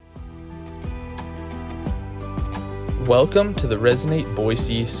Welcome to the Resonate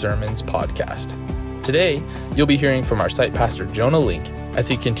Boise Sermons podcast. Today, you'll be hearing from our site pastor, Jonah Link, as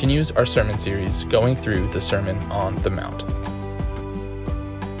he continues our sermon series going through the Sermon on the Mount.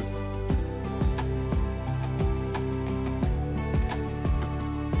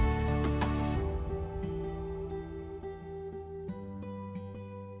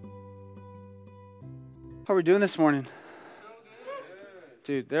 How are we doing this morning?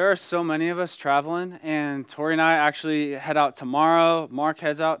 Dude, there are so many of us traveling, and Tori and I actually head out tomorrow. Mark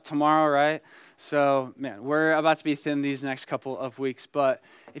heads out tomorrow, right? So, man, we're about to be thin these next couple of weeks, but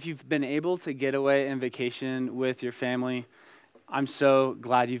if you've been able to get away and vacation with your family, I'm so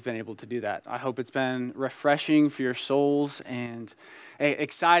glad you've been able to do that. I hope it's been refreshing for your souls and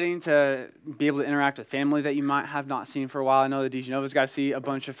exciting to be able to interact with family that you might have not seen for a while. I know that DeGenova's got to see a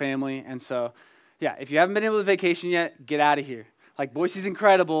bunch of family, and so, yeah, if you haven't been able to vacation yet, get out of here. Like, Boise's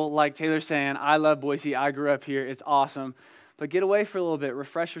incredible, like Taylor's saying. I love Boise. I grew up here. It's awesome. But get away for a little bit.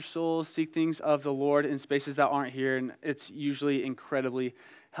 Refresh your souls. Seek things of the Lord in spaces that aren't here, and it's usually incredibly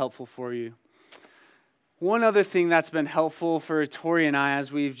helpful for you. One other thing that's been helpful for Tori and I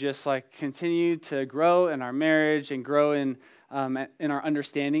as we've just continued to grow in our marriage and grow in our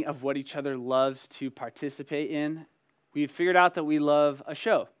understanding of what each other loves to participate in, we've figured out that we love a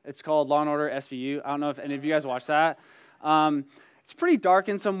show. It's called Law & Order SVU. I don't know if any of you guys watch that. It's pretty dark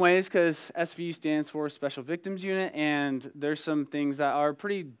in some ways because SVU stands for Special Victims Unit, and there's some things that are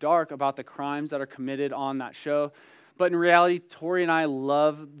pretty dark about the crimes that are committed on that show. But in reality, Tori and I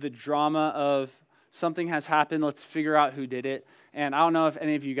love the drama of something has happened, let's figure out who did it. And I don't know if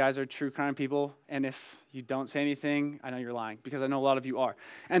any of you guys are true crime people, and if you don't say anything, I know you're lying, because I know a lot of you are.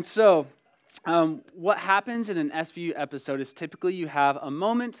 And so what happens in an SVU episode is typically you have a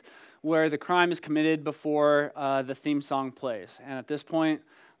moment where the crime is committed before the theme song plays. And at this point,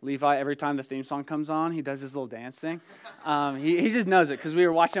 Levi, every time the theme song comes on, he does his little dance thing. He just knows it because we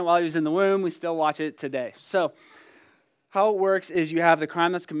were watching it while he was in the womb. We still watch it today. So how it works is you have the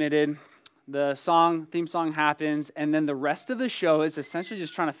crime that's committed, the theme song happens, and then the rest of the show is essentially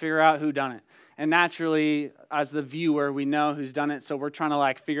just trying to figure out who done it. And naturally, as the viewer, we know who's done it, so we're trying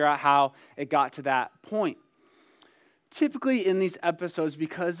to figure out how it got to that point. Typically in these episodes,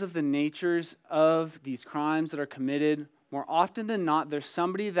 because of the natures of these crimes that are committed, more often than not, there's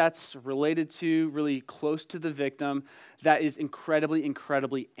somebody that's related to, really close to the victim, that is incredibly,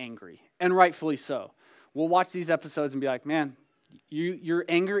 incredibly angry, and rightfully so. We'll watch these episodes and be like, man, your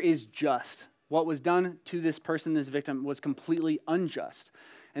anger is just. What was done to this person, this victim, was completely unjust,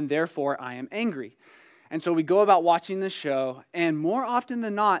 and therefore I am angry. And so we go about watching this show, and more often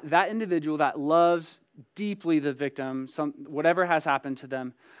than not, that individual that loves deeply the victim, whatever has happened to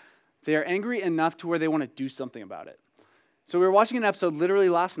them, they're angry enough to where they want to do something about it. So we were watching an episode literally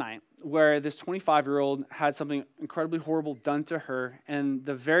last night where this 25-year-old had something incredibly horrible done to her, and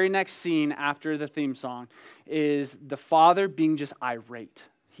the very next scene after the theme song is the father being just irate.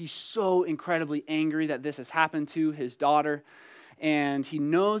 He's so incredibly angry that this has happened to his daughter, and he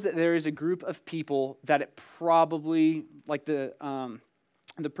knows that there is a group of people that it probably,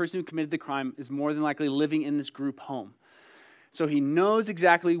 the person who committed the crime is more than likely living in this group home. So he knows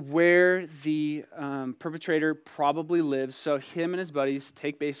exactly where the perpetrator probably lives. So him and his buddies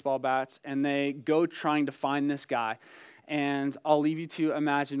take baseball bats and they go trying to find this guy. And I'll leave you to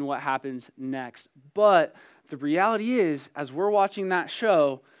imagine what happens next. But the reality is, as we're watching that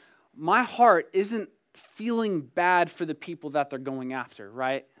show, my heart isn't feeling bad for the people that they're going after,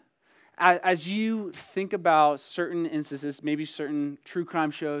 right? As you think about certain instances, maybe certain true crime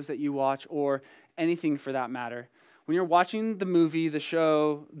shows that you watch or anything for that matter, when you're watching the movie, the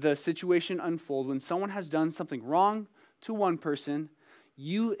show, the situation unfold, when someone has done something wrong to one person,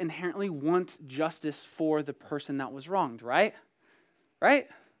 you inherently want justice for the person that was wronged, right? Right?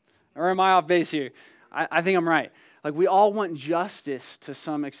 Or am I off base here? I think I'm right. We all want justice to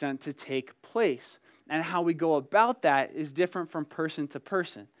some extent to take place. And how we go about that is different from person to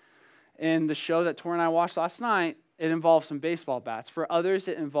person. In the show that Tori and I watched last night, it involves some baseball bats. For others,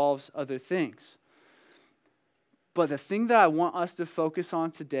 it involves other things. But the thing that I want us to focus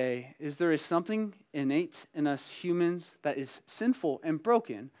on today is there is something innate in us humans that is sinful and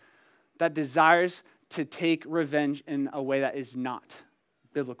broken that desires to take revenge in a way that is not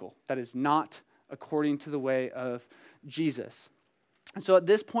biblical, that is not according to the way of Jesus. And so at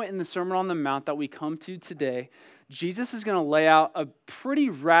this point in the Sermon on the Mount that we come to today, Jesus is going to lay out a pretty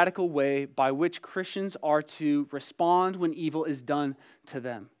radical way by which Christians are to respond when evil is done to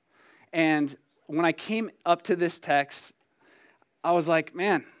them. And when I came up to this text, I was like,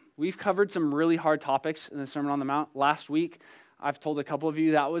 man, we've covered some really hard topics in the Sermon on the Mount last week. I've told a couple of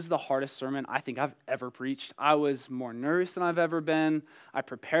you that was the hardest sermon I think I've ever preached. I was more nervous than I've ever been. I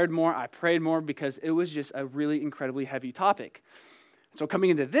prepared more. I prayed more because it was just a really incredibly heavy topic. So coming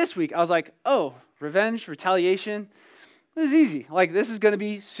into this week, I was like, oh, revenge, retaliation, this is easy. Like, this is going to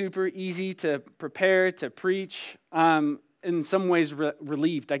be super easy to prepare, to preach. In some ways,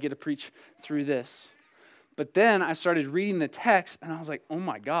 relieved I get to preach through this. But then I started reading the text, and I was like, oh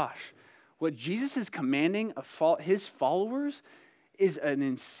my gosh. What Jesus is commanding his followers is an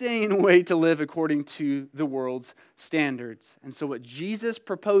insane way to live according to the world's standards. And so what Jesus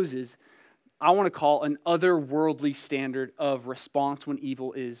proposes, I want to call an otherworldly standard of response when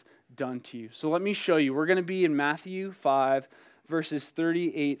evil is done to you. So let me show you. We're going to be in Matthew 5, verses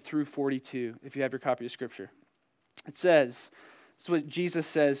 38 through 42, if you have your copy of Scripture. It says, this is what Jesus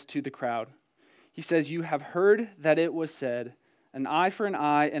says to the crowd. He says, "You have heard that it was said, an eye for an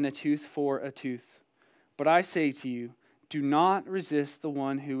eye and a tooth for a tooth. But I say to you, do not resist the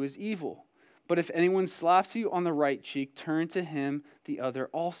one who is evil. But if anyone slaps you on the right cheek, turn to him the other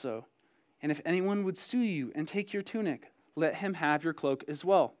also. And if anyone would sue you and take your tunic, let him have your cloak as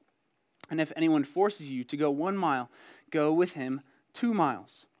well. And if anyone forces you to go 1 mile, go with him 2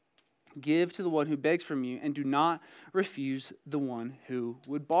 miles. Give to the one who begs from you, and do not refuse the one who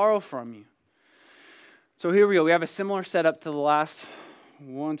would borrow from you." So here we go. We have a similar setup to the last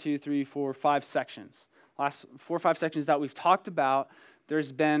 5 sections. Last 4 or 5 sections that we've talked about,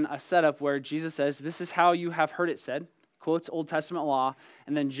 there's been a setup where Jesus says, this is how you have heard it said, quotes Old Testament law,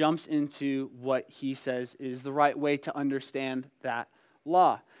 and then jumps into what he says is the right way to understand that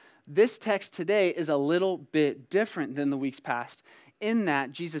law. This text today is a little bit different than the weeks past in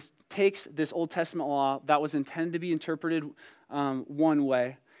that Jesus takes this Old Testament law that was intended to be interpreted one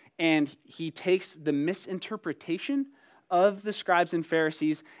way, and he takes the misinterpretation of the scribes and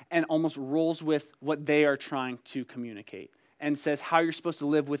Pharisees and almost rolls with what they are trying to communicate and says how you're supposed to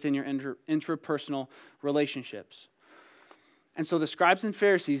live within your intrapersonal relationships. And so the scribes and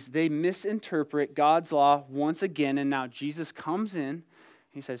Pharisees, they misinterpret God's law once again, and now Jesus comes in.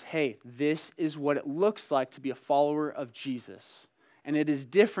 He says, hey, this is what it looks like to be a follower of Jesus. And it is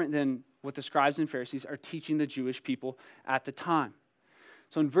different than what the scribes and Pharisees are teaching the Jewish people at the time.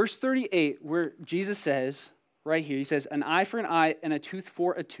 So in verse 38, where Jesus says, right here, he says, an eye for an eye and a tooth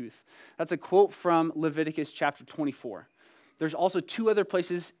for a tooth. That's a quote from Leviticus chapter 24. There's also 2 other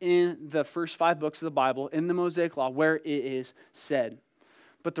places in the first 5 books of the Bible, in the Mosaic Law, where it is said.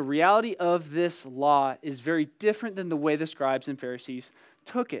 But the reality of this law is very different than the way the scribes and Pharisees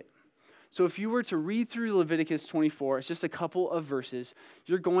took it. So if you were to read through Leviticus 24, it's just a couple of verses,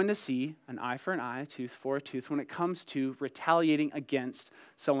 you're going to see an eye for an eye, a tooth for a tooth when it comes to retaliating against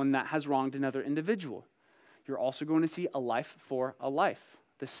someone that has wronged another individual. You're also going to see a life for a life.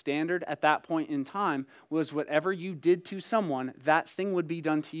 The standard at that point in time was whatever you did to someone, that thing would be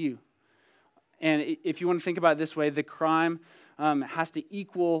done to you. And if you want to think about it this way, the crime has to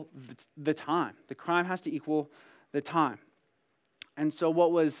equal the time. The crime has to equal the time. And so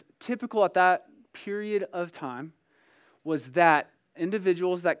what was typical at that period of time was that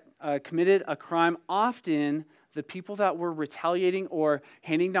individuals that committed a crime, often the people that were retaliating or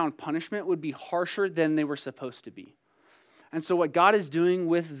handing down punishment would be harsher than they were supposed to be. And so what God is doing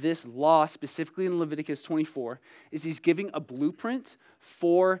with this law, specifically in Leviticus 24, is he's giving a blueprint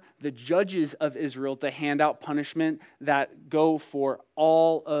for the judges of Israel to hand out punishment that go for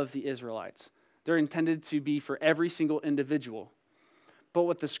all of the Israelites. They're intended to be for every single individual. But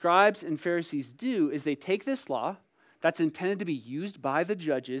what the scribes and Pharisees do is they take this law that's intended to be used by the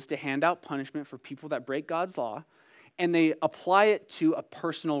judges to hand out punishment for people that break God's law, and they apply it to a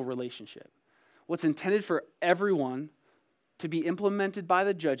personal relationship. What's intended for everyone to be implemented by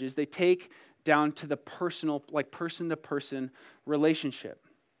the judges, they take down to the personal, like person-to-person relationship.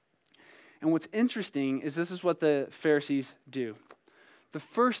 And what's interesting is this is what the Pharisees do. The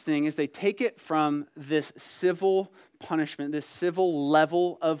first thing is they take it from this civil punishment, this civil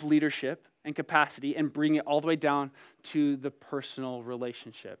level of leadership and capacity, and bring it all the way down to the personal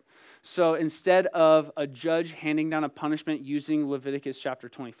relationship. So instead of a judge handing down a punishment using Leviticus chapter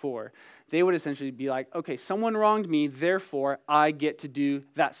 24, they would essentially be like, okay, someone wronged me, therefore I get to do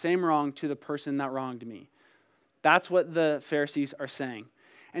that same wrong to the person that wronged me. That's what the Pharisees are saying.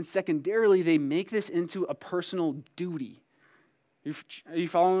 And secondarily, they make this into a personal duty. Are you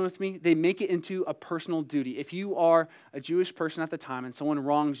following with me? They make it into a personal duty. If you are a Jewish person at the time and someone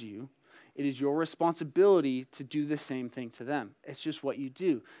wrongs you, it is your responsibility to do the same thing to them. It's just what you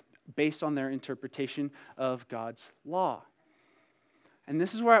do based on their interpretation of God's law. And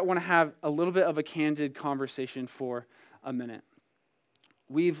this is where I want to have a little bit of a candid conversation for a minute.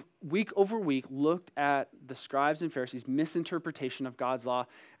 we've week over week looked at the scribes and Pharisees' misinterpretation of God's law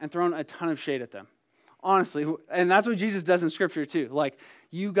and thrown a ton of shade at them. Honestly, and that's what Jesus does in Scripture too. Like,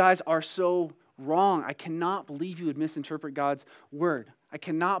 you guys are so wrong. I cannot believe you would misinterpret God's word. I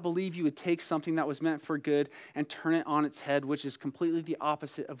cannot believe you would take something that was meant for good and turn it on its head, which is completely the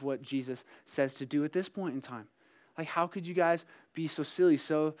opposite of what Jesus says to do at this point in time. Like, how could you guys be so silly,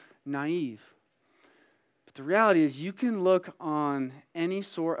 so naive? But the reality is, you can look on any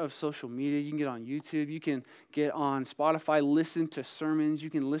sort of social media. You can get on YouTube. You can get on Spotify, listen to sermons. You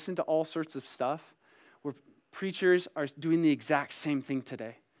can listen to all sorts of stuff where preachers are doing the exact same thing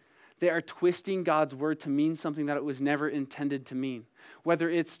today. They are twisting God's word to mean something that it was never intended to mean.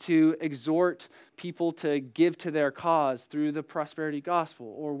 Whether it's to exhort people to give to their cause through the prosperity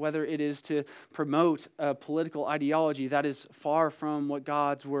gospel, or whether it is to promote a political ideology that is far from what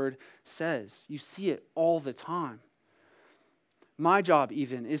God's word says. You see it all the time. My job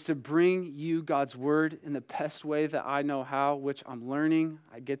even is to bring you God's word in the best way that I know how, which I'm learning.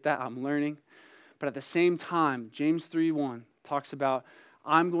 I get that, I'm learning. But at the same time, James 3:1 talks about,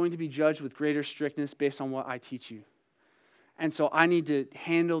 I'm going to be judged with greater strictness based on what I teach you. And so I need to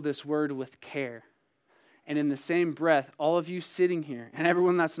handle this word with care. And in the same breath, all of you sitting here, and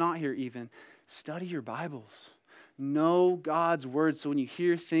everyone that's not here even, study your Bibles. Know God's word, so when you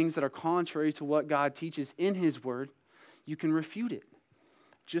hear things that are contrary to what God teaches in his word, you can refute it.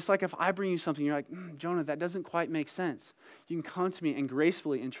 Just like if I bring you something, you're like, Jonah, that doesn't quite make sense. You can come to me and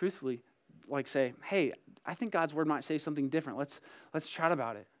gracefully and truthfully say, hey, I think God's word might say something different. Let's chat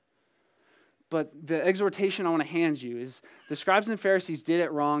about it. But the exhortation I want to hand you is the scribes and Pharisees did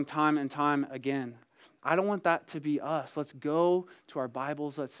it wrong time and time again. I don't want that to be us. Let's go to our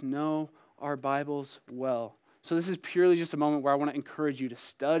Bibles. Let's know our Bibles well. So this is purely just a moment where I want to encourage you to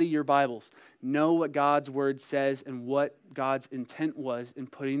study your Bibles. Know what God's word says and what God's intent was in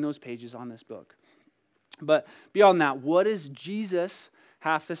putting those pages on this book. But beyond that, what does Jesus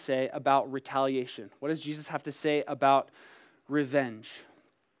have to say about retaliation? What does Jesus have to say about revenge?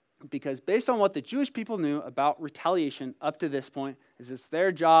 Because based on what the Jewish people knew about retaliation up to this point, is it's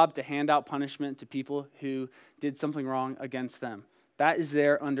their job to hand out punishment to people who did something wrong against them. That is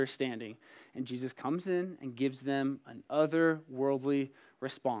their understanding. And Jesus comes in and gives them an otherworldly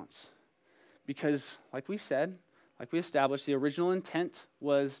response. Because, like we said, like we established, the original intent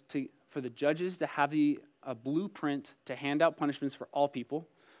was for the judges to have a blueprint to hand out punishments for all people,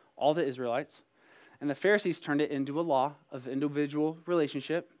 all the Israelites. And the Pharisees turned it into a law of individual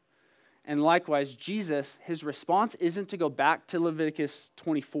relationship. And likewise, Jesus, his response isn't to go back to Leviticus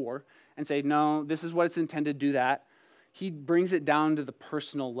 24 and say, no, this is what it's intended to do that. He brings it down to the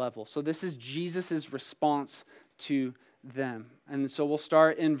personal level. So this is Jesus' response to them. And so we'll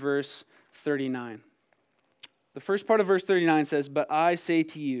start in verse 39. The first part of verse 39 says, but I say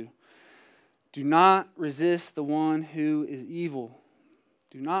to you, do not resist the one who is evil.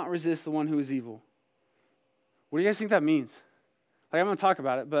 Do not resist the one who is evil. What do you guys think that means? Like, I'm going to talk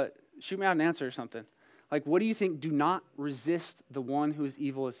about it, but shoot me out an answer or something. Like, what do you think do not resist the one who is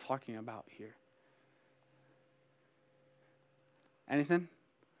evil is talking about here? Anything?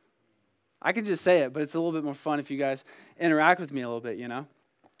 I can just say it, but it's a little bit more fun if you guys interact with me a little bit, you know?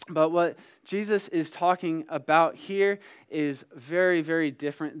 But what Jesus is talking about here is very, very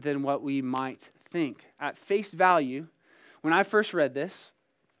different than what we might think. At face value, when I first read this,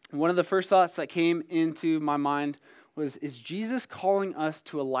 one of the first thoughts that came into my mind was, is Jesus calling us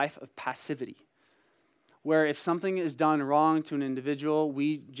to a life of passivity? Where if something is done wrong to an individual,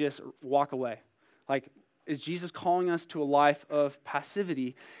 we just walk away. Like, is Jesus calling us to a life of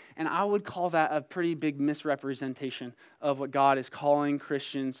passivity? And I would call that a pretty big misrepresentation of what God is calling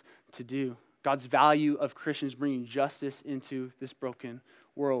Christians to do. God's value of Christians bringing justice into this broken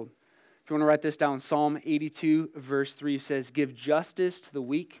world. If you want to write this down, Psalm 82 verse 3 says, give justice to the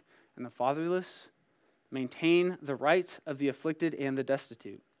weak and the fatherless, maintain the rights of the afflicted and the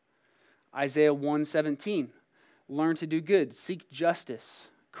destitute. Isaiah 1:17, learn to do good, seek justice,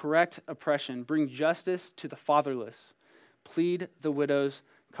 correct oppression, bring justice to the fatherless, plead the widow's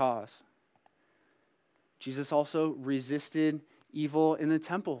cause. Jesus also resisted evil in the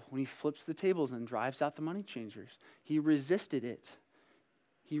temple when he flips the tables and drives out the money changers. He resisted it.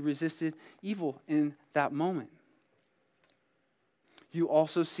 He resisted evil in that moment. You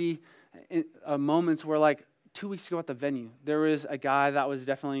also see moments where, like 2 weeks ago at the venue, there was a guy that was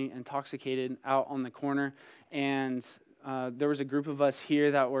definitely intoxicated out on the corner, and there was a group of us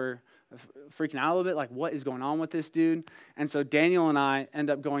here that were freaking out a little bit, like, what is going on with this dude? And so Daniel and I end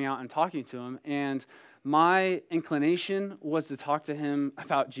up going out and talking to him, and my inclination was to talk to him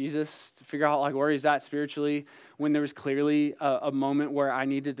about Jesus, to figure out like where he's at spiritually, when there was clearly a moment where I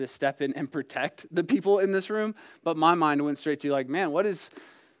needed to step in and protect the people in this room. But my mind went straight to like, man, what is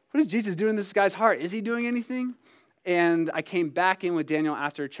Jesus doing in this guy's heart? Is he doing anything? And I came back in with Daniel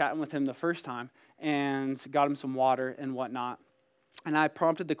after chatting with him the first time and got him some water and whatnot. And I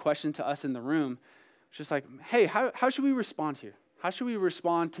prompted the question to us in the room, just like, hey, how should we respond here? How should we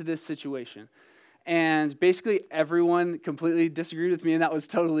respond to this situation? And basically everyone completely disagreed with me, and that was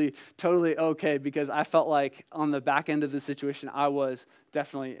totally okay, because I felt like on the back end of the situation, I was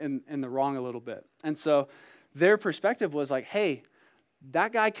definitely in the wrong a little bit. And so their perspective was like, hey,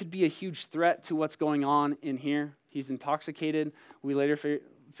 that guy could be a huge threat to what's going on in here. He's intoxicated. We later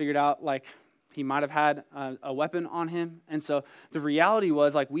figured out like he might have had a weapon on him. And so the reality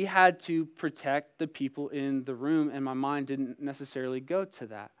was like we had to protect the people in the room, and my mind didn't necessarily go to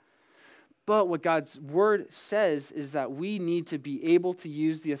that. But what God's word says is that we need to be able to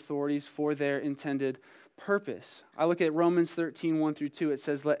use the authorities for their intended purpose. I look at Romans 13, 1-2. It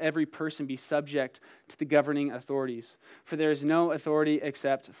says, let every person be subject to the governing authorities. For there is no authority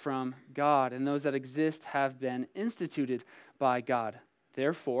except from God, and those that exist have been instituted by God.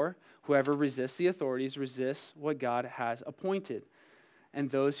 Therefore, whoever resists the authorities resists what God has appointed, and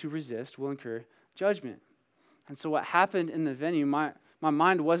those who resist will incur judgment. And so what happened in the venue, my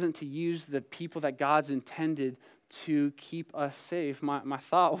mind wasn't to use the people that God's intended to keep us safe. My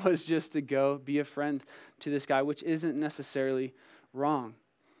thought was just to go be a friend to this guy, which isn't necessarily wrong.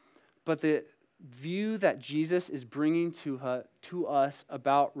 But the view that Jesus is bringing to us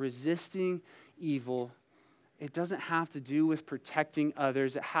about resisting evil, it doesn't have to do with protecting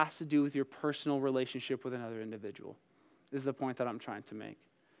others. It has to do with your personal relationship with another individual, is the point that I'm trying to make.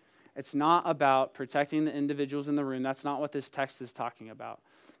 It's not about protecting the individuals in the room. That's not what this text is talking about,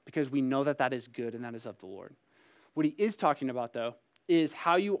 because we know that that is good and that is of the Lord. What he is talking about, though, is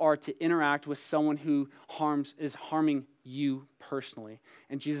how you are to interact with someone who is harming you personally.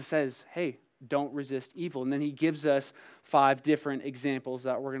 And Jesus says, hey, don't resist evil. And then he gives us 5 different examples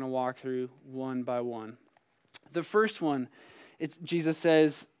that we're going to walk through one by one. The first one, Jesus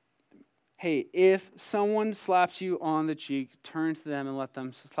says, hey, if someone slaps you on the cheek, turn to them and let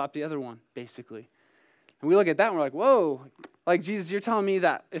them slap the other one, basically. And we look at that and we're like, whoa, like Jesus, you're telling me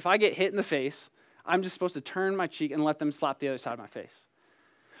that if I get hit in the face, I'm just supposed to turn my cheek and let them slap the other side of my face.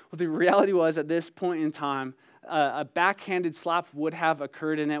 Well, the reality was at this point in time, a backhanded slap would have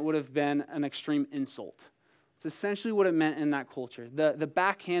occurred, and it would have been an extreme insult. It's essentially what it meant in that culture. The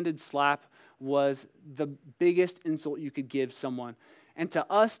backhanded slap was the biggest insult you could give someone. And to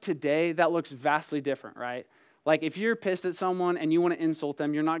us today, that looks vastly different, right? Like if you're pissed at someone and you want to insult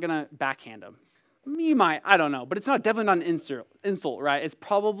them, you're not going to backhand them. You might, I don't know, but it's definitely not an insult, right? It's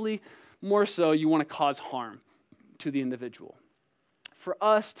probably more so you want to cause harm to the individual. For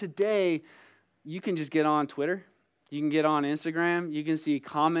us today, you can just get on Twitter, you can get on Instagram, you can see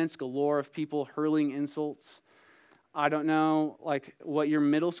comments galore of people hurling insults. I don't know like what your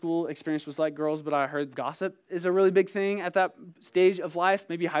middle school experience was like, girls, but I heard gossip is a really big thing at that stage of life,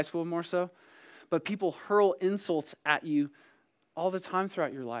 maybe high school more so. But people hurl insults at you all the time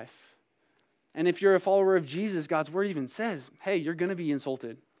throughout your life. And if you're a follower of Jesus, God's word even says, hey, you're going to be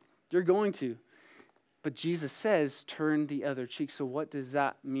insulted. You're going to. But Jesus says, turn the other cheek. So what does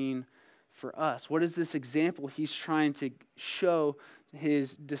that mean for us? What is this example he's trying to show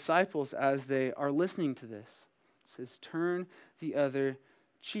his disciples as they are listening to this? It says, turn the other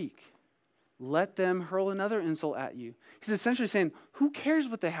cheek. Let them hurl another insult at you. He's essentially saying, who cares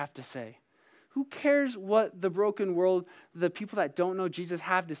what they have to say? Who cares what the broken world, the people that don't know Jesus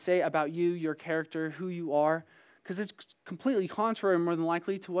have to say about you, your character, who you are? Because it's completely contrary, more than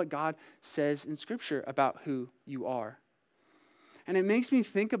likely, to what God says in Scripture about who you are. And it makes me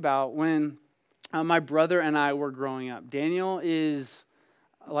think about when my brother and I were growing up. Daniel is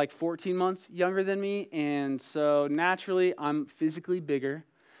like 14 months younger than me, and so naturally, I'm physically bigger.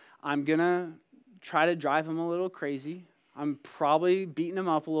 I'm going to try to drive him a little crazy. I'm probably beating him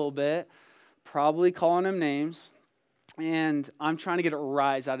up a little bit, probably calling him names, and I'm trying to get a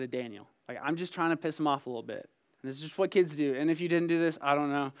rise out of Daniel. Like, I'm just trying to piss him off a little bit. This is just what kids do. And if you didn't do this, I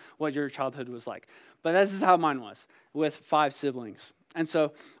don't know what your childhood was like. But this is how mine was with 5 siblings. And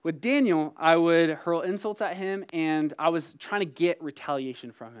so with Daniel, I would hurl insults at him, and I was trying to get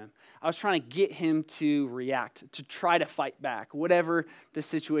retaliation from him. I was trying to get him to react, to try to fight back, whatever the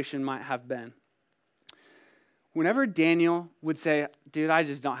situation might have been. Whenever Daniel would say, dude, I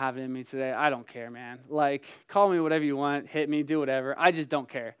just don't have it in me today. I don't care, man. Like, call me whatever you want, hit me, do whatever. I just don't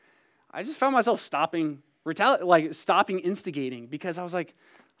care. I just found myself stopping instigating, because I was like,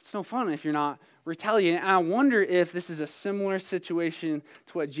 it's no fun if you're not retaliating. And I wonder if this is a similar situation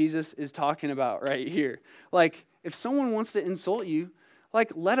to what Jesus is talking about right here. Like, if someone wants to insult you,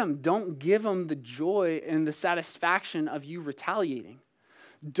 like, let them. Don't give them the joy and the satisfaction of you retaliating.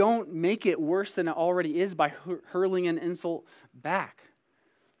 Don't make it worse than it already is by hurling an insult back.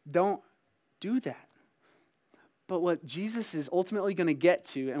 Don't do that. But what Jesus is ultimately going to get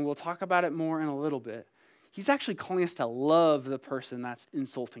to, and we'll talk about it more in a little bit, he's actually calling us to love the person that's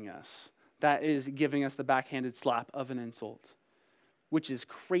insulting us, that is giving us the backhanded slap of an insult, which is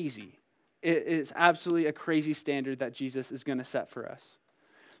crazy. It is absolutely a crazy standard that Jesus is going to set for us.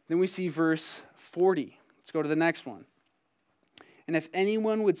 Then we see verse 40. Let's go to the next one. And if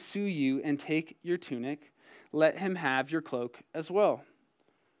anyone would sue you and take your tunic, let him have your cloak as well.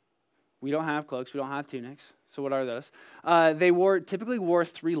 We don't have cloaks. We don't have tunics. So what are those? They typically wore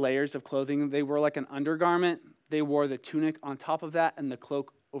 3 layers of clothing. They wore like an undergarment. They wore the tunic on top of that and the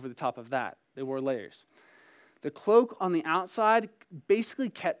cloak over the top of that. They wore layers. The cloak on the outside basically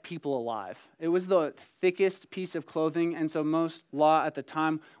kept people alive. It was the thickest piece of clothing, and so most law at the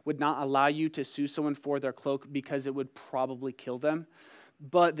time would not allow you to sue someone for their cloak because it would probably kill them.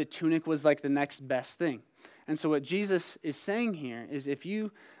 But the tunic was like the next best thing. And so what Jesus is saying here is if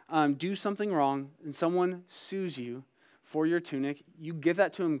you do something wrong and someone sues you for your tunic, you give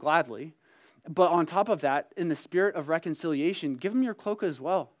that to him gladly. But on top of that, in the spirit of reconciliation, give them your cloak as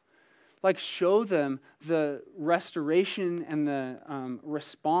well. Like, show them the restoration and the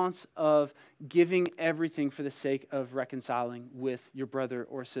response of giving everything for the sake of reconciling with your brother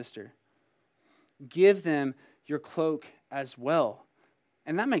or sister. Give them your cloak as well.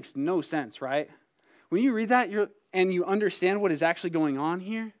 And that makes no sense, right? When you read that and you understand what is actually going on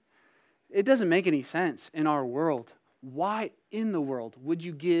here, it doesn't make any sense in our world. Why in the world would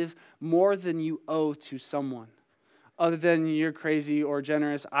you give more than you owe to someone? Other than you're crazy or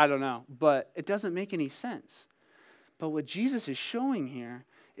generous, I don't know. But it doesn't make any sense. But what Jesus is showing here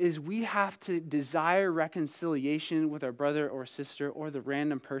is we have to desire reconciliation with our brother or sister or the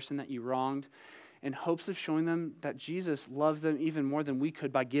random person that you wronged in hopes of showing them that Jesus loves them even more than we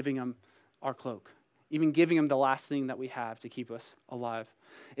could by giving them our cloak, even giving them the last thing that we have to keep us alive.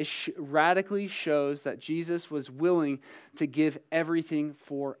 It radically shows that Jesus was willing to give everything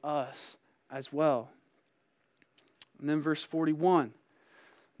for us as well. And then verse 41,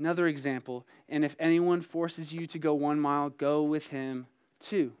 another example. And if anyone forces you to go 1 mile, go with him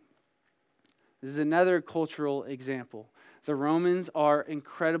 2. This is another cultural example. The Romans are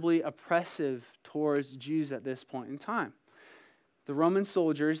incredibly oppressive towards Jews at this point in time. The Roman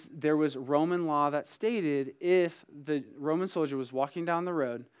soldiers, there was Roman law that stated if the Roman soldier was walking down the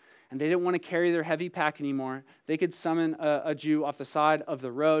road and they didn't want to carry their heavy pack anymore, they could summon a Jew off the side of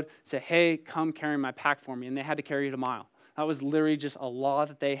the road, say, hey, come carry my pack for me. And they had to carry it a mile. That was literally just a law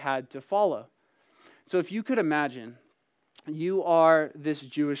that they had to follow. So if you could imagine, you are this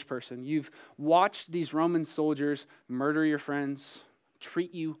Jewish person. You've watched these Roman soldiers murder your friends,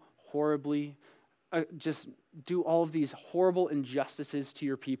 treat you horribly, just do all of these horrible injustices to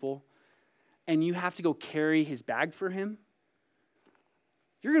your people, and you have to go carry his bag for him.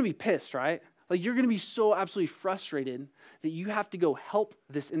 You're going to be pissed, right? Like, you're going to be so absolutely frustrated that you have to go help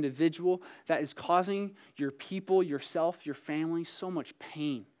this individual that is causing your people, yourself, your family so much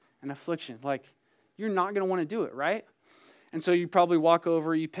pain and affliction. Like, you're not going to want to do it, right? And so you probably walk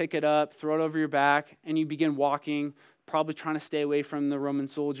over, you pick it up, throw it over your back, and you begin walking, probably trying to stay away from the Roman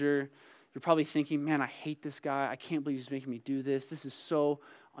soldier. You're probably thinking, man, I hate this guy. I can't believe he's making me do this. This is so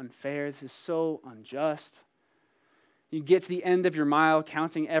unfair. This is so unjust. You get to the end of your mile,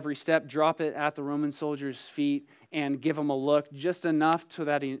 counting every step, drop it at the Roman soldier's feet, and give him a look, just enough so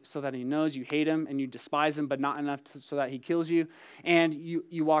that he knows you hate him and you despise him, but not enough so that he kills you. And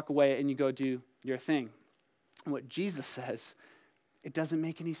you walk away and you go do your thing. And what Jesus says, it doesn't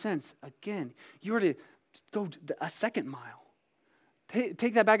make any sense. Again, you are to go a second mile.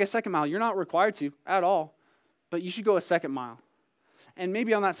 Take that back a second mile. You're not required to at all, but you should go a second mile. And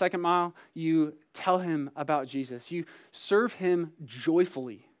maybe on that second mile, you tell him about Jesus. You serve him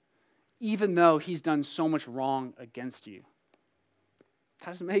joyfully, even though he's done so much wrong against you.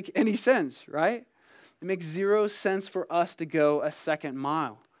 That doesn't make any sense, right? It makes zero sense for us to go a second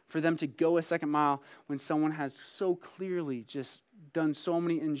mile, for them to go a second mile when someone has so clearly just done so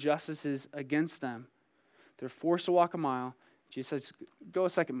many injustices against them. They're forced to walk a mile. Jesus says, go a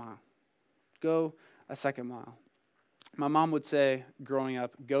second mile. Go a second mile. My mom would say, growing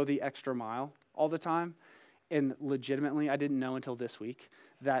up, go the extra mile all the time. And legitimately, I didn't know until this week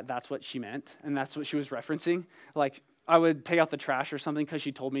that that's what she meant. And that's what she was referencing. Like, I would take out the trash or something because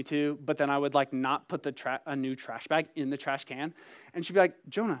she told me to, but then I would like not put a new trash bag in the trash can. And she'd be like,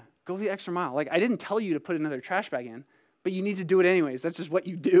 Jonah, go the extra mile. Like, I didn't tell you to put another trash bag in, but you need to do it anyways. That's just what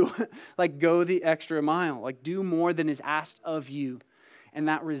you do. Like, go the extra mile. Like, do more than is asked of you. And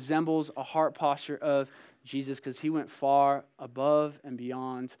that resembles a heart posture of Jesus because he went far above and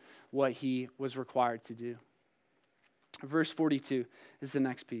beyond what he was required to do. Verse 42 is the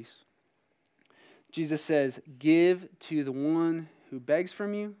next piece. Jesus says, give to the one who begs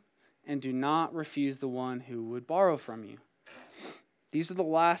from you, and do not refuse the one who would borrow from you. These are the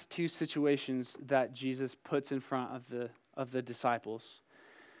last two situations that Jesus puts in front of the disciples.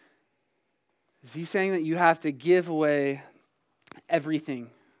 Is he saying that you have to give away everything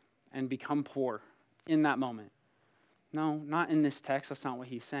and become poor in that moment? No, not in this text. That's not what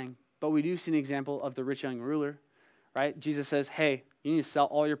he's saying. But we do see an example of the rich young ruler, right? Jesus says, hey, you need to sell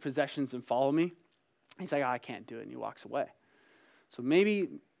all your possessions and follow me. He's like, I can't do it, and he walks away. So maybe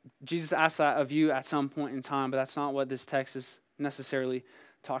Jesus asked that of you at some point in time, but that's not what this text is necessarily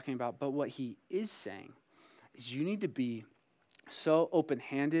talking about. But what he is saying is you need to be so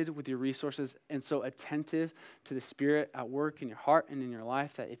open-handed with your resources and so attentive to the Spirit at work in your heart and in your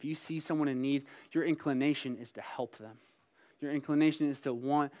life that if you see someone in need, your inclination is to help them. Your inclination is to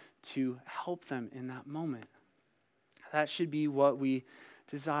want to help them in that moment. That should be what we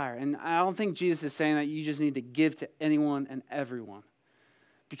desire. And I don't think Jesus is saying that you just need to give to anyone and everyone.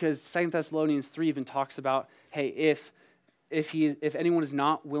 Because 2 Thessalonians 3 even talks about, hey, if anyone is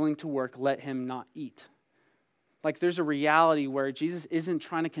not willing to work, let him not eat. Like there's a reality where Jesus isn't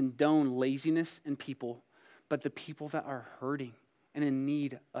trying to condone laziness in people, but the people that are hurting and in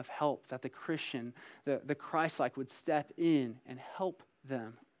need of help, that the Christian, the Christ-like would step in and help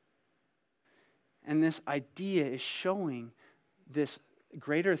them. And this idea is showing this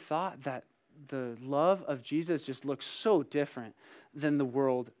greater thought that the love of Jesus just looks so different than the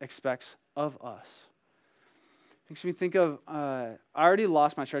world expects of us. Makes me think of, I already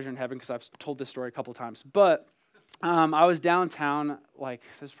lost my treasure in heaven because I've told this story a couple times, but I was downtown, like,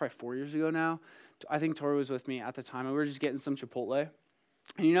 this was probably 4 years ago now. I think Tori was with me at the time, and we were just getting some Chipotle.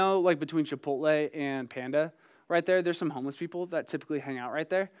 And you know, like between Chipotle and Panda, right there, there's some homeless people that typically hang out right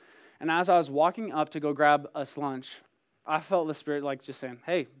there. And as I was walking up to go grab us lunch, I felt the Spirit like just saying,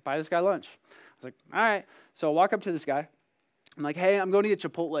 hey, buy this guy lunch. I was like, all right. So I walk up to this guy. I'm like, hey, I'm going to get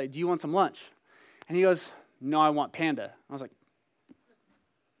Chipotle. Do you want some lunch? And he goes, no, I want Panda. I was like,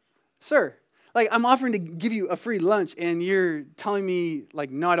 sir, like I'm offering to give you a free lunch and you're telling me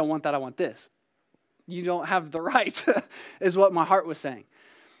like, no, I don't want that. I want this. You don't have the right is what my heart was saying.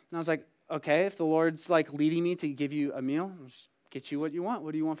 And I was like, okay, if the Lord's like leading me to give you a meal, I'll just get you what you want.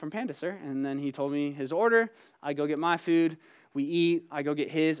 What do you want from Panda, sir? And then he told me his order. I go get my food. We eat. I go get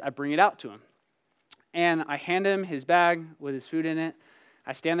his. I bring it out to him. And I hand him his bag with his food in it.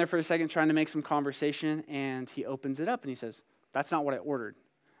 I stand there for a second trying to make some conversation, and he opens it up and he says, that's not what I ordered.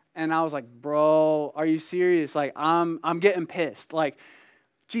 And I was like, bro, are you serious? Like, I'm getting pissed. Like,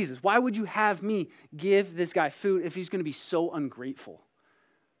 Jesus, why would you have me give this guy food if he's going to be so ungrateful?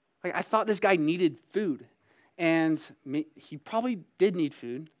 Like, I thought this guy needed food. And he probably did need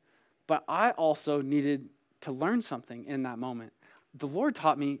food, but I also needed to learn something in that moment. The Lord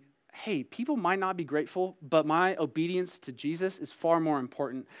taught me, hey, people might not be grateful, but my obedience to Jesus is far more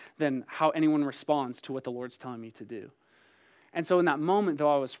important than how anyone responds to what the Lord's telling me to do. And so in that moment,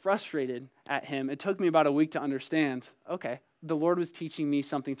 though I was frustrated at him, it took me about a week to understand, okay, the Lord was teaching me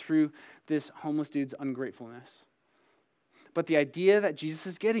something through this homeless dude's ungratefulness. But the idea that Jesus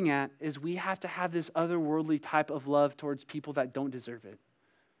is getting at is we have to have this otherworldly type of love towards people that don't deserve it.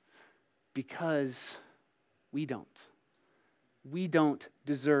 Because we don't. We don't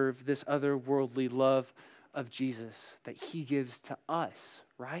deserve this otherworldly love of Jesus that he gives to us,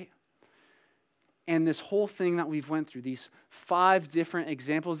 right? And this whole thing that we've went through, these 5 different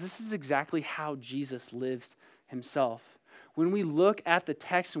examples, this is exactly how Jesus lived himself. When we look at the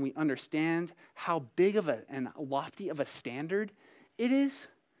text and we understand how big of and lofty of a standard it is,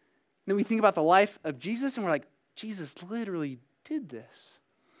 then we think about the life of Jesus and we're like, Jesus literally did this.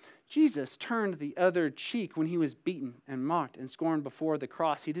 Jesus turned the other cheek when he was beaten and mocked and scorned before the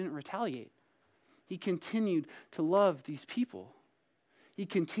cross. He didn't retaliate. He continued to love these people. He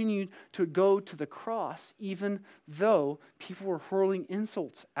continued to go to the cross even though people were hurling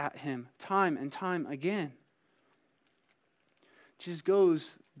insults at him time and time again. Jesus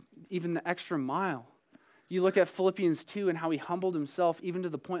goes even the extra mile. You look at Philippians 2 and how he humbled himself even to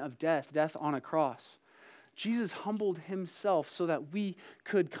the point of death on a cross. Jesus humbled himself so that we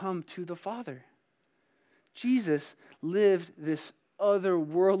could come to the Father. Jesus lived this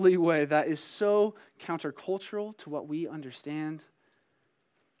otherworldly way that is so countercultural to what we understand.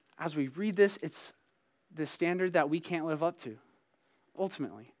 As we read this, it's the standard that we can't live up to,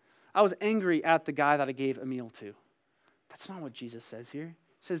 ultimately. I was angry at the guy that I gave a meal to. That's not what Jesus says here.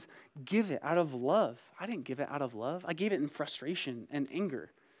 He says, give it out of love. I didn't give it out of love. I gave it in frustration and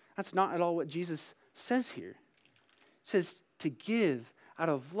anger. That's not at all what Jesus says here. He says to give out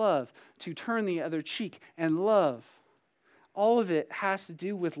of love, to turn the other cheek and love. All of it has to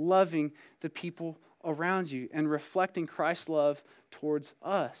do with loving the people around you and reflecting Christ's love towards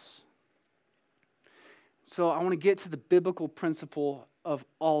us. So I want to get to the biblical principle of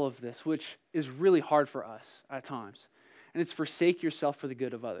all of this, which is really hard for us at times. And it's forsake yourself for the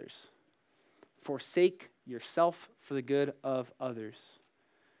good of others. Forsake yourself for the good of others.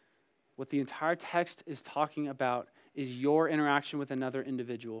 What the entire text is talking about is your interaction with another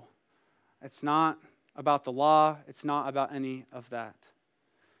individual. It's not about the law. It's not about any of that.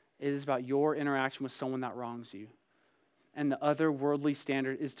 It is about your interaction with someone that wrongs you. And the other worldly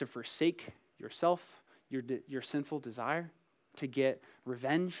standard is to forsake yourself, your sinful desire to get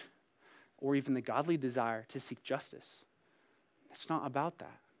revenge, or even the godly desire to seek justice. It's not about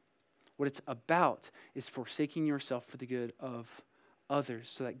that. What it's about is forsaking yourself for the good of others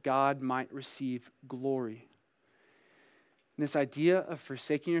so that God might receive glory. And this idea of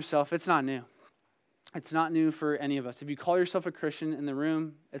forsaking yourself, it's not new. It's not new for any of us. If you call yourself a Christian in the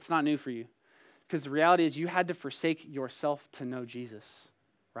room, it's not new for you. Because the reality is you had to forsake yourself to know Jesus,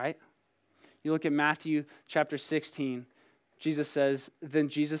 right? You look at Matthew chapter 16. Jesus says, then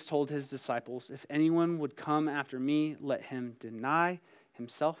Jesus told his disciples, if anyone would come after me, let him deny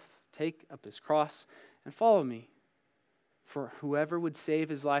himself, take up his cross, and follow me. For whoever would save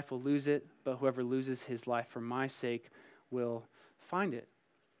his life will lose it, but whoever loses his life for my sake will find it.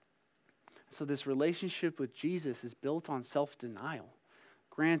 So this relationship with Jesus is built on self-denial.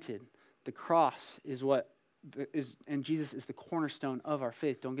 Granted, the cross and Jesus is the cornerstone of our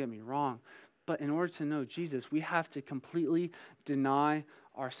faith, don't get me wrong. But in order to know Jesus, we have to completely deny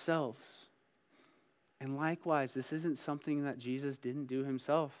ourselves. And likewise, this isn't something that Jesus didn't do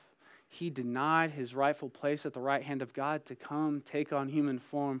himself. He denied his rightful place at the right hand of God to come, take on human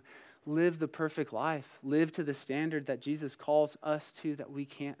form, live the perfect life, live to the standard that Jesus calls us to that we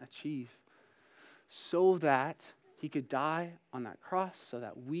can't achieve, so that he could die on that cross, so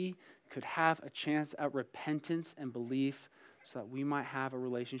that we could have a chance at repentance and belief, so that we might have a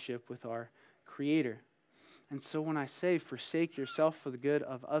relationship with our Creator. And so when I say forsake yourself for the good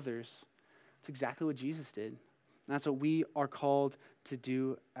of others, it's exactly what Jesus did. And that's what we are called to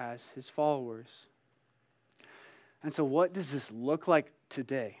do as his followers. And so what does this look like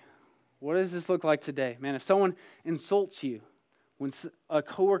today? What does this look like today? Man, if someone insults you, when a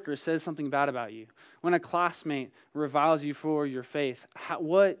coworker says something bad about you, when a classmate reviles you for your faith,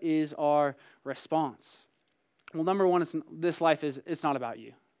 what is our response? Well, number one, this life it's not about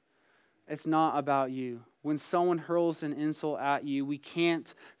you. It's not about you. When someone hurls an insult at you, we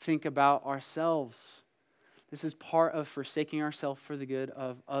can't think about ourselves. This is part of forsaking ourselves for the good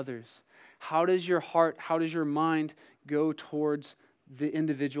of others. How does your heart, how does your mind go towards the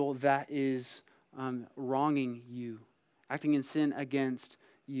individual that is wronging you, acting in sin against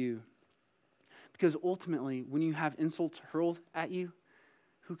you? Because ultimately, when you have insults hurled at you,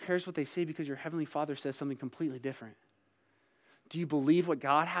 who cares what they say because your Heavenly Father says something completely different? Do you believe what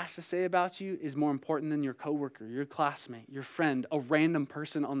God has to say about you is more important than your coworker, your classmate, your friend, a random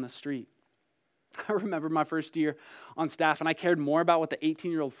person on the street? I remember my first year on staff, and I cared more about what the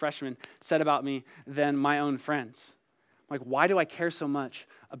 18-year-old freshman said about me than my own friends. Like, why do I care so much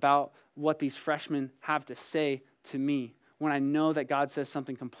about what these freshmen have to say to me when I know that God says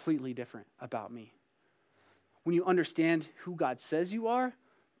something completely different about me? When you understand who God says you are,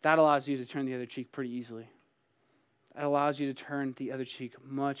 that allows you to turn the other cheek pretty easily. It allows you to turn the other cheek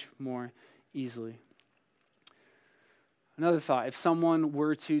much more easily. Another thought, if someone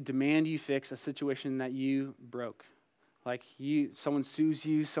were to demand you fix a situation that you broke, like someone sues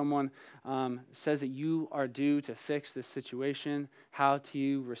you, someone says that you are due to fix this situation, how do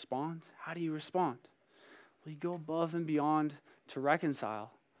you respond? How do you respond? Well, you go above and beyond to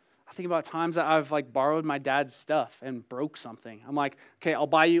reconcile. I think about times that I've borrowed my dad's stuff and broke something. I'm like, okay, I'll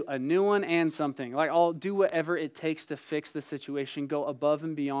buy you a new one and something. I'll do whatever it takes to fix the situation, go above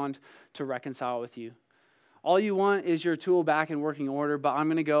and beyond to reconcile with you. All you want is your tool back in working order, but I'm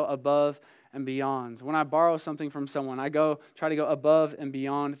going to go above and beyond. When I borrow something from someone, I try to go above and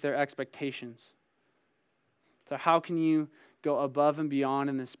beyond their expectations. So how can you go above and beyond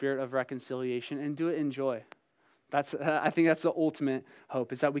in the spirit of reconciliation and do it in joy? I think that's the ultimate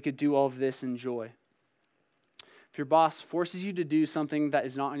hope, is that we could do all of this in joy. If your boss forces you to do something that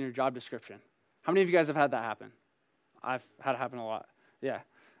is not on your job description. How many of you guys have had that happen? I've had it happen a lot. Yeah.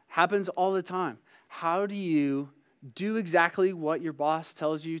 Happens all the time. How do you do exactly what your boss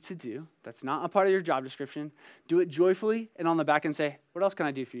tells you to do? That's not a part of your job description. Do it joyfully and on the back end say, what else can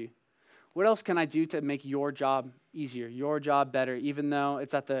I do for you? What else can I do to make your job easier, your job better, even though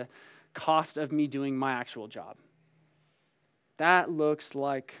it's at the cost of me doing my actual job? That looks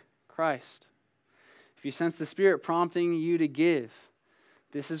like Christ. If you sense the Spirit prompting you to give,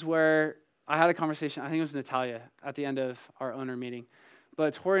 this is where I had a conversation, I think it was Natalia, at the end of our owner meeting.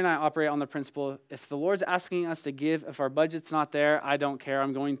 But Tori and I operate on the principle, if the Lord's asking us to give, if our budget's not there, I don't care.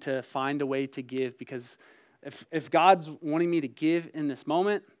 I'm going to find a way to give, because if God's wanting me to give in this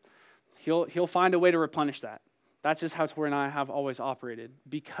moment, He'll find a way to replenish that. That's just how Tori and I have always operated.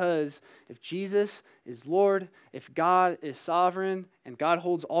 Because if Jesus is Lord, if God is sovereign, and God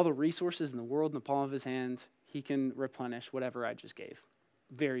holds all the resources in the world in the palm of his hand, he can replenish whatever I just gave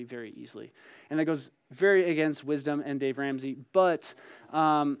very, very easily. And that goes very against wisdom and Dave Ramsey. But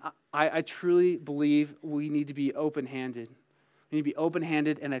I truly believe we need to be open-handed. We need to be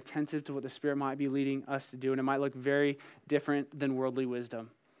open-handed and attentive to what the Spirit might be leading us to do. And it might look very different than worldly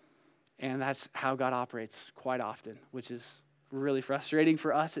wisdom. And that's how God operates quite often, which is really frustrating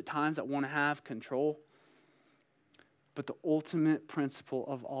for us at times that want to have control. But the ultimate principle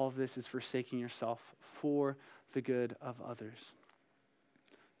of all of this is forsaking yourself for the good of others.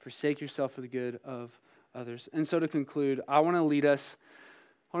 Forsake yourself for the good of others. And so to conclude, I want to lead us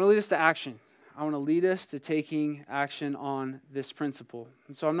to action. I want to lead us to taking action on this principle.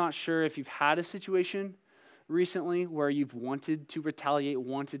 And so I'm not sure if you've had a situation recently where you've wanted to retaliate,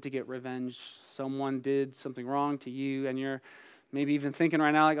 wanted to get revenge. Someone did something wrong to you, and you're maybe even thinking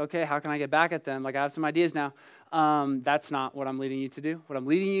right now, like, okay, how can I get back at them? Like, I have some ideas now. That's not what I'm leading you to do. What I'm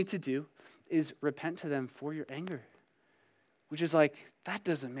leading you to do is repent to them for your anger, which is like, that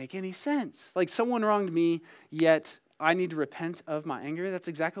doesn't make any sense. Like, someone wronged me, yet I need to repent of my anger. That's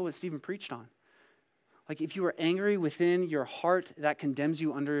exactly what Stephen preached on. Like, if you are angry within your heart, that condemns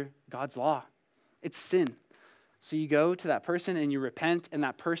you under God's law. It's sin. So you go to that person and you repent, and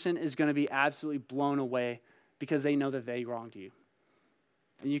that person is going to be absolutely blown away because they know that they wronged you.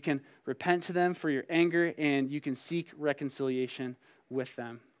 And you can repent to them for your anger, and you can seek reconciliation with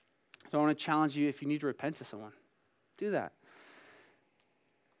them. So I want to challenge you, if you need to repent to someone, do that.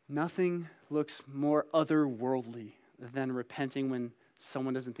 Nothing looks more otherworldly than repenting when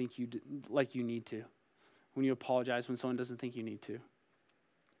someone doesn't think you like you need to. When you apologize when someone doesn't think you need to.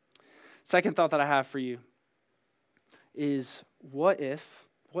 Second thought that I have for you is, what if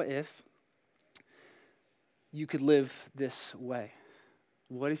you could live this way?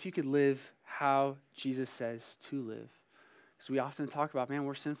 What if you could live how Jesus says to live? Because we often talk about, man,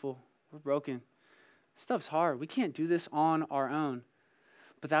 we're sinful, we're broken. Stuff's hard. We can't do this on our own.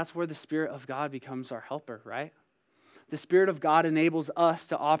 But that's where the Spirit of God becomes our helper, right? The Spirit of God enables us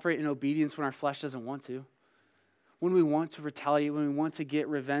to operate in obedience when our flesh doesn't want to. When we want to retaliate, when we want to get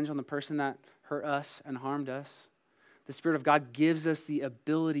revenge on the person that hurt us and harmed us. The Spirit of God gives us the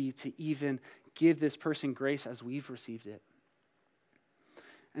ability to even give this person grace as we've received it.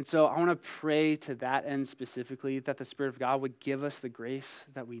 And so I want to pray to that end specifically, that the Spirit of God would give us the grace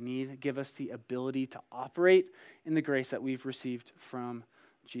that we need, give us the ability to operate in the grace that we've received from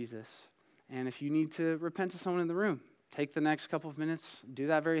Jesus. And if you need to repent to someone in the room, take the next couple of minutes, do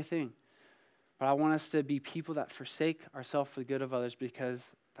that very thing. But I want us to be people that forsake ourselves for the good of others,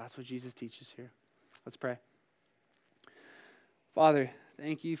 because that's what Jesus teaches here. Let's pray. Father,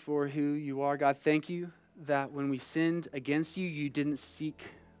 thank you for who you are. God, thank you that when we sinned against you, you didn't seek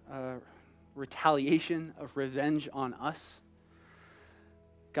retaliation of revenge on us.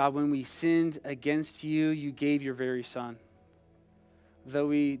 God, when we sinned against you, you gave your very Son. Though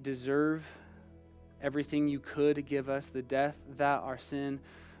we deserve everything you could give us, the death that our sin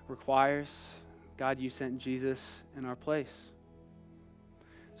requires, God, you sent Jesus in our place.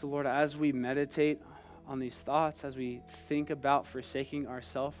 So Lord, as we meditate on these thoughts, as we think about forsaking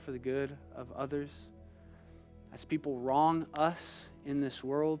ourselves for the good of others, as people wrong us in this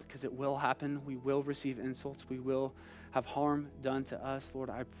world, because it will happen, we will receive insults, we will have harm done to us, Lord,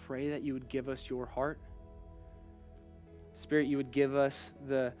 I pray that you would give us your heart. Spirit, you would give us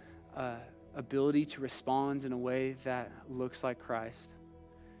the ability to respond in a way that looks like Christ.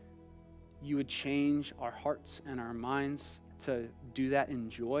 You would change our hearts and our minds to do that in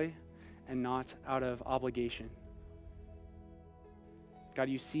joy and not out of obligation. God,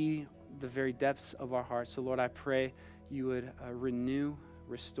 you see the very depths of our hearts. So Lord, I pray you would renew,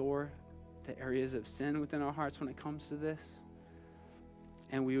 restore the areas of sin within our hearts when it comes to this.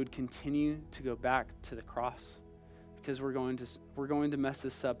 And we would continue to go back to the cross. because we're going to mess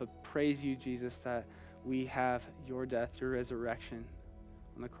this up, but praise you, Jesus, that we have your death, your resurrection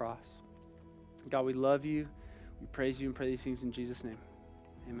on the cross. God, we love you. We praise you and pray these things in Jesus' name.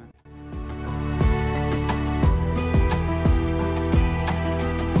 Amen.